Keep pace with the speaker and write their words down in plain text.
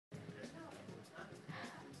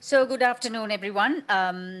So good afternoon, everyone.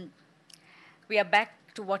 We are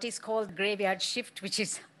back to what is called graveyard shift, which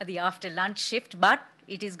is the after lunch shift, but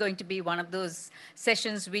it is going to be one of those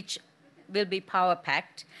sessions which will be power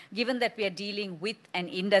packed, given that we are dealing with an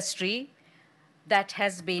industry that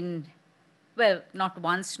has been, well, not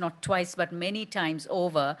once, not twice, but many times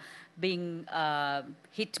over, being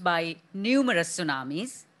hit by numerous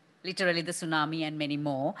tsunamis, literally the tsunami and many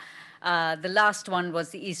more. The last one was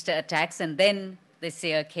the Easter attacks, and then this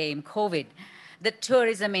year came COVID. The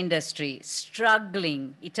tourism industry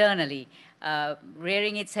struggling eternally,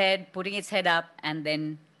 rearing its head, putting its head up, and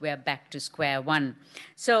then we're back to square one.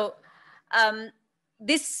 So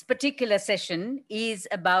this particular session is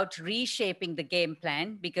about reshaping the game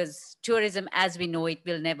plan because tourism as we know it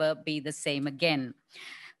will never be the same again.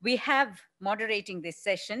 We have moderating this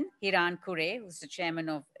session Hiran Kure, who's the chairman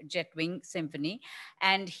of Jetwing Symphony,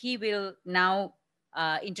 and he will now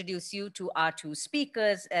introduce you to our two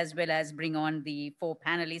speakers as well as bring on the four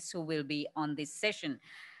panelists who will be on this session.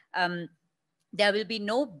 There will be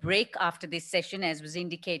no break after this session, as was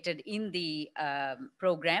indicated in the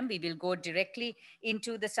program. We will go directly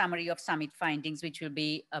into the summary of summit findings, which will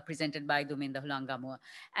be presented by Duminda Hulangamur.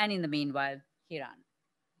 And in the meanwhile, Hiran.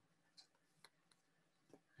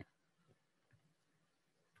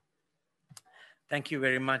 Thank you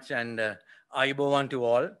very much, and Ayubowan to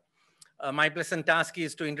all. My pleasant task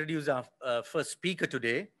is to introduce our first speaker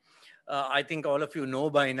today. I think all of you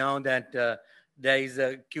know by now that there is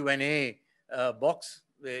a Q&A box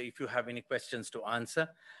if you have any questions to answer.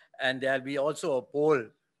 And there'll be also a poll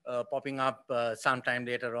popping up sometime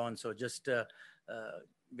later on. So just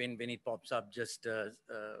when it pops up, just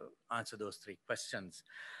answer those three questions.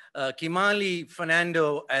 Kimarli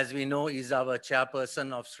Fernando, as we know, is our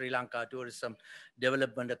chairperson of Sri Lanka Tourism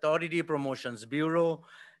Development Authority Promotions Bureau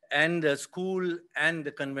and the School and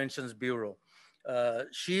the Conventions Bureau.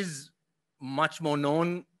 She's much more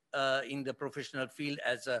known in the professional field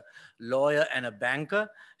as a lawyer and a banker.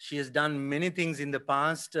 She has done many things in the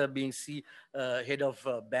past, being head of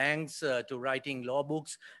banks to writing law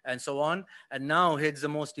books and so on, and now heads the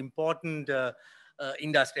most important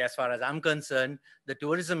industry as far as I'm concerned, the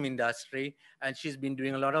tourism industry, and she's been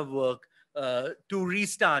doing a lot of work to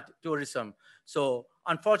restart tourism. So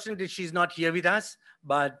unfortunately, she's not here with us,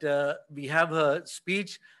 but we have her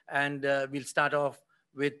speech, and we'll start off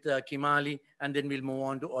with Kimarli, and then we'll move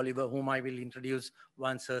on to Oliver, whom I will introduce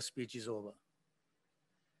once her speech is over.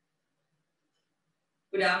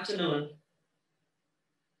 Good afternoon.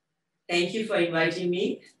 Thank you for inviting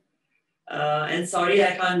me. And sorry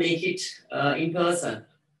I can't make it in person.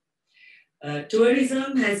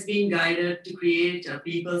 Tourism has been guided to create a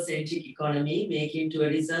people-centric economy, making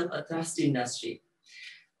tourism a thrust industry.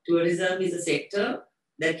 Tourism is a sector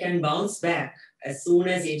that can bounce back as soon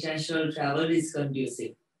as international travel is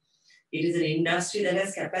conducive. It is an industry that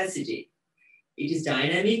has capacity. It is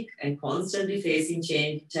dynamic and constantly facing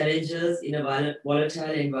challenges in a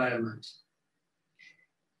volatile environment.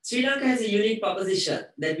 Sri Lanka has a unique proposition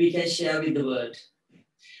that we can share with the world.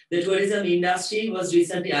 The tourism industry was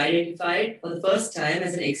recently identified for the first time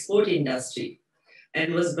as an export industry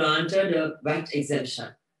and was granted a VAT exemption.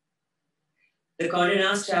 The Condé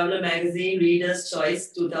Nast Traveller magazine Reader's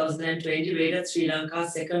Choice 2020 rated Sri Lanka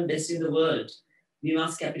second best in the world. We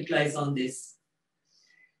must capitalize on this.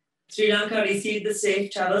 Sri Lanka received the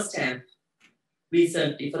Safe Travel Stamp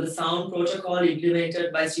recently for the sound protocol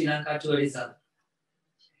implemented by Sri Lanka Tourism.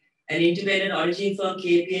 An independent auditing firm,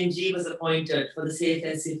 KPMG, was appointed for the Safe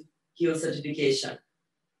and Secure certification.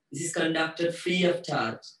 This is conducted free of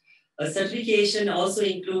charge. A certification also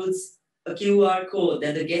includes a QR code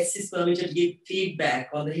that the guest is permitted to give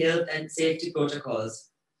feedback on the health and safety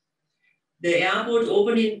protocols. The airport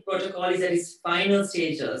opening protocol is at its final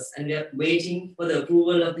stages, and we are waiting for the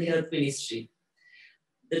approval of the Health Ministry.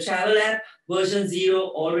 The travel app version 0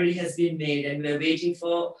 already has been made, and we are waiting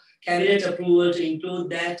for cabinet approval to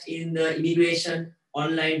include that in the immigration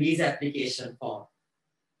online visa application form.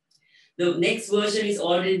 The next version is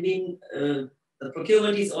already being, the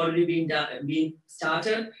procurement is already being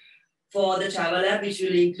started for the travel app, which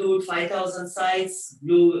will include 5,000 sites,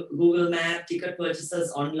 Google Map, ticket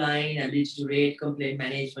purchases online, ability to rate, complaint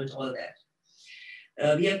management, all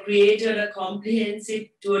that. We have created a comprehensive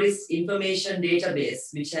tourist information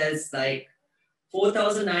database, which has like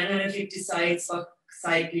 4,950 sites for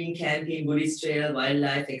cycling, camping, Buddhist trail,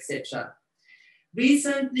 wildlife, etc.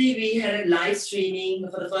 Recently, we had a live streaming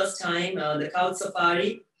for the first time, the Couch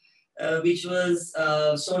Safari, which was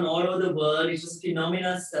shown all over the world. It was a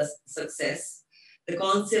phenomenal success. The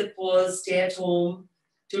concept was stay at home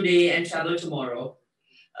today and travel tomorrow.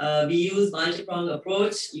 We use multi-pronged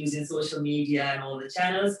approach using social media and all the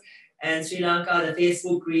channels. And Sri Lanka, the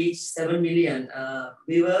Facebook reached 7 million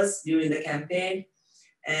viewers during the campaign.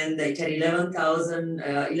 And it had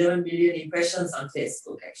 11 million impressions on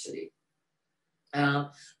Facebook, actually.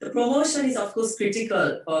 The promotion is, of course,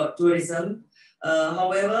 critical for tourism.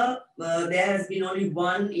 However, there has been only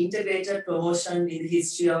one integrated promotion in the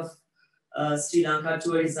history of Sri Lanka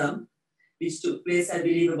tourism, which took place, I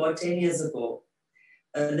believe, about 10 years ago.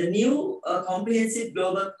 The new comprehensive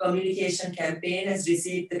global communication campaign has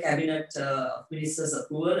received the Cabinet of Ministers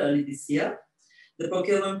approval early this year. The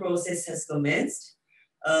procurement process has commenced.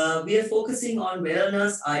 We are focusing on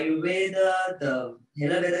wellness, Ayurveda, the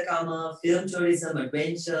Helavedakama, film tourism,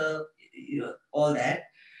 adventure, all that.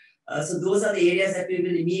 So those are the areas that we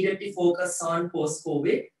will immediately focus on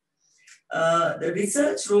post-COVID. The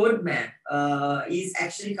research roadmap is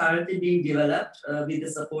actually currently being developed with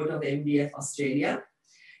the support of MDF Australia.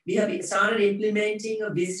 We have started implementing a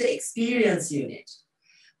visitor experience unit.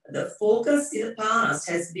 The focus in the past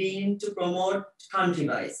has been to promote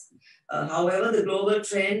country-wise. However, the global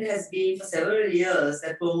trend has been for several years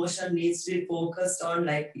that promotion needs to be focused on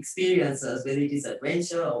like experiences, whether it is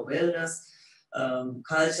adventure or wellness,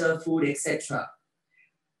 culture, food, etc.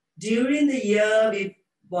 During the year, we've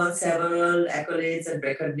won several accolades and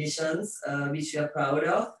recognitions, which we are proud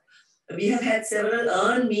of. We have had several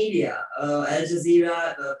earned media. Al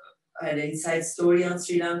Jazeera had an inside story on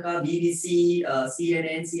Sri Lanka, BBC,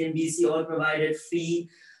 CNN, CNBC all provided free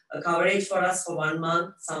coverage for us for 1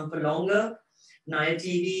 month, some for longer. Nile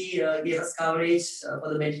TV gave us coverage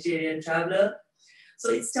for the Mediterranean traveler.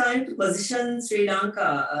 So it's time to position Sri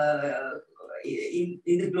Lanka in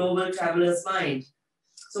the global traveler's mind.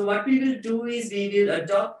 So what we will do is we will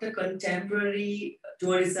adopt a contemporary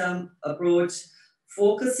tourism approach,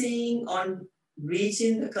 focusing on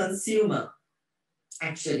reaching the consumer,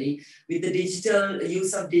 actually, with the digital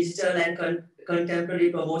use of digital and contemporary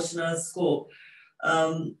promotional scope.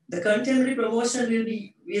 The contemporary promotion will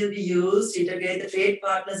be used to integrate the trade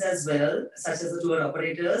partners as well, such as the tour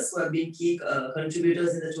operators who have been key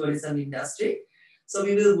contributors in the tourism industry. So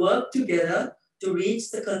we will work together to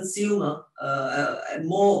reach the consumer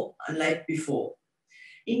more unlike before.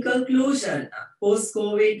 In conclusion,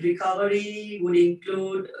 post-COVID recovery would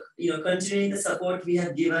include, continuing the support we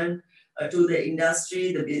have given to the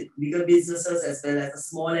industry, the bigger businesses, as well as the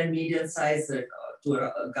small and medium-sized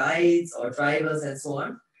tour guides or drivers and so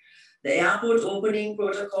on. The airport opening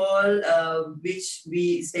protocol, which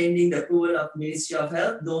we pending the approval of Ministry of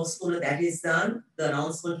Health. No sooner that is done, the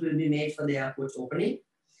announcement will be made for the airport opening.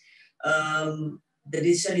 The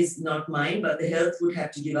decision is not mine, but the health would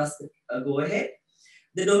have to give us the go-ahead.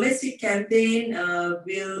 The domestic campaign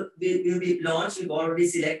will be launched. We've already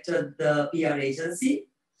selected the PR agency.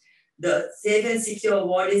 The Safe and Secure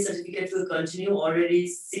Awarding Certificate will continue.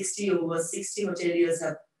 Already over 60 hoteliers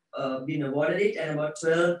have been awarded it, and about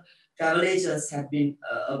 12 travel agents have been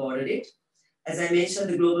awarded it. As I mentioned,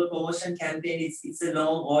 the global promotion campaign, it's a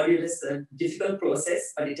long, arduous, difficult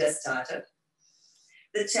process, but it has started.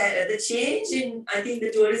 The change in, I think,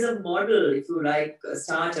 the tourism model, if you like,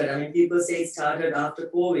 started. I mean, people say it started after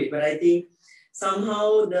COVID, but I think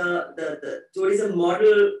somehow the tourism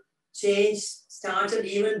model change started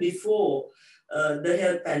even before the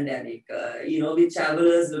health pandemic, with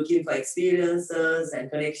travelers looking for experiences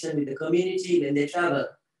and connection with the community when they travel.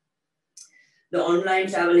 The online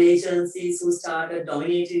travel agencies who started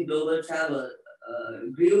dominating global travel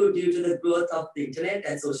grew due to the growth of the internet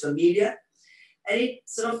and social media. And it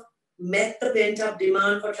sort of met the pent-up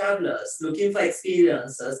demand for travelers looking for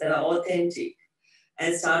experiences that are authentic,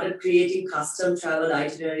 and started creating custom travel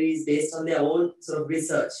itineraries based on their own sort of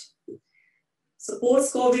research. So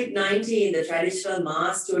post-COVID-19, the traditional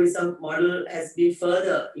mass tourism model has been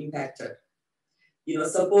further impacted.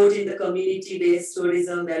 Supporting the community-based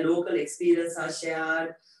tourism where local experiences are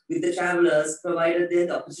shared with the travelers, provided them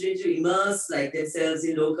the opportunity to immerse themselves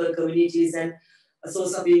in local communities and a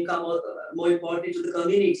source of income, more importantly, to the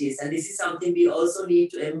communities. And this is something we also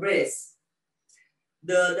need to embrace.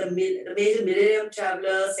 The major millennium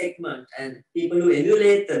traveler segment and people who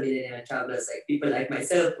emulate the millennium travelers, like people like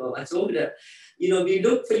myself who are much older, we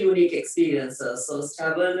look for unique experiences. So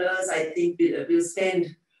travelers, I think, will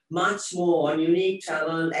spend much more on unique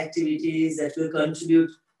travel activities that will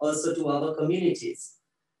contribute also to our communities.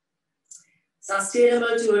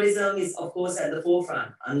 Sustainable tourism is, of course, at the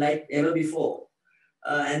forefront, unlike ever before.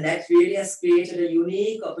 And that really has created a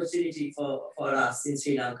unique opportunity for us in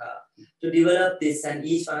Sri Lanka to develop this, and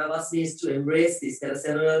each one of us needs to embrace this. There are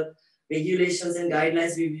several regulations and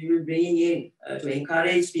guidelines we will be bringing in to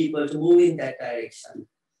encourage people to move in that direction.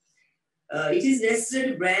 It is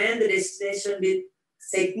necessary to brand the destination with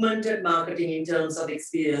segmented marketing in terms of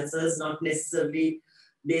experiences, not necessarily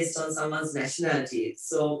based on someone's nationality.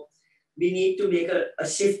 So we need to make a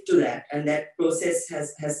shift to that, and that process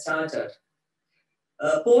has started.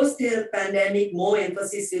 Post-pandemic, more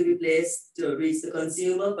emphasis will be placed to reach the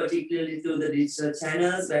consumer, particularly through the digital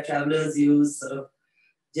channels where travelers use sort of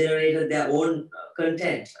generated their own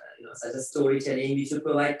content, such as storytelling. We should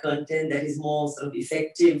provide content that is more sort of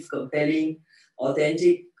effective, compelling,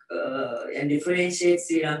 authentic, and differentiate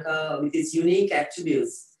Sri Lanka with its unique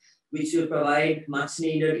attributes, which will provide much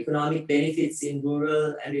needed economic benefits in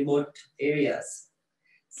rural and remote areas.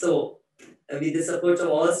 So, with the support of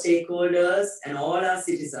all stakeholders and all our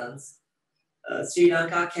citizens, Sri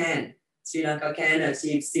Lanka can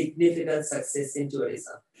achieve significant success in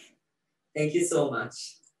tourism. Thank you so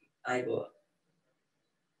much. I go.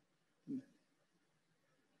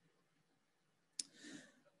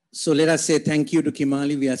 So let us say thank you to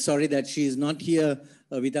Kimarli. We are sorry that she is not here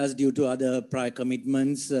with us due to other prior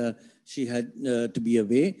commitments. She had to be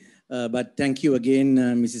away. But thank you again,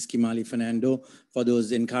 Mrs. Kimarli Fernando, for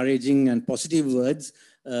those encouraging and positive words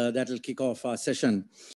that will kick off our session.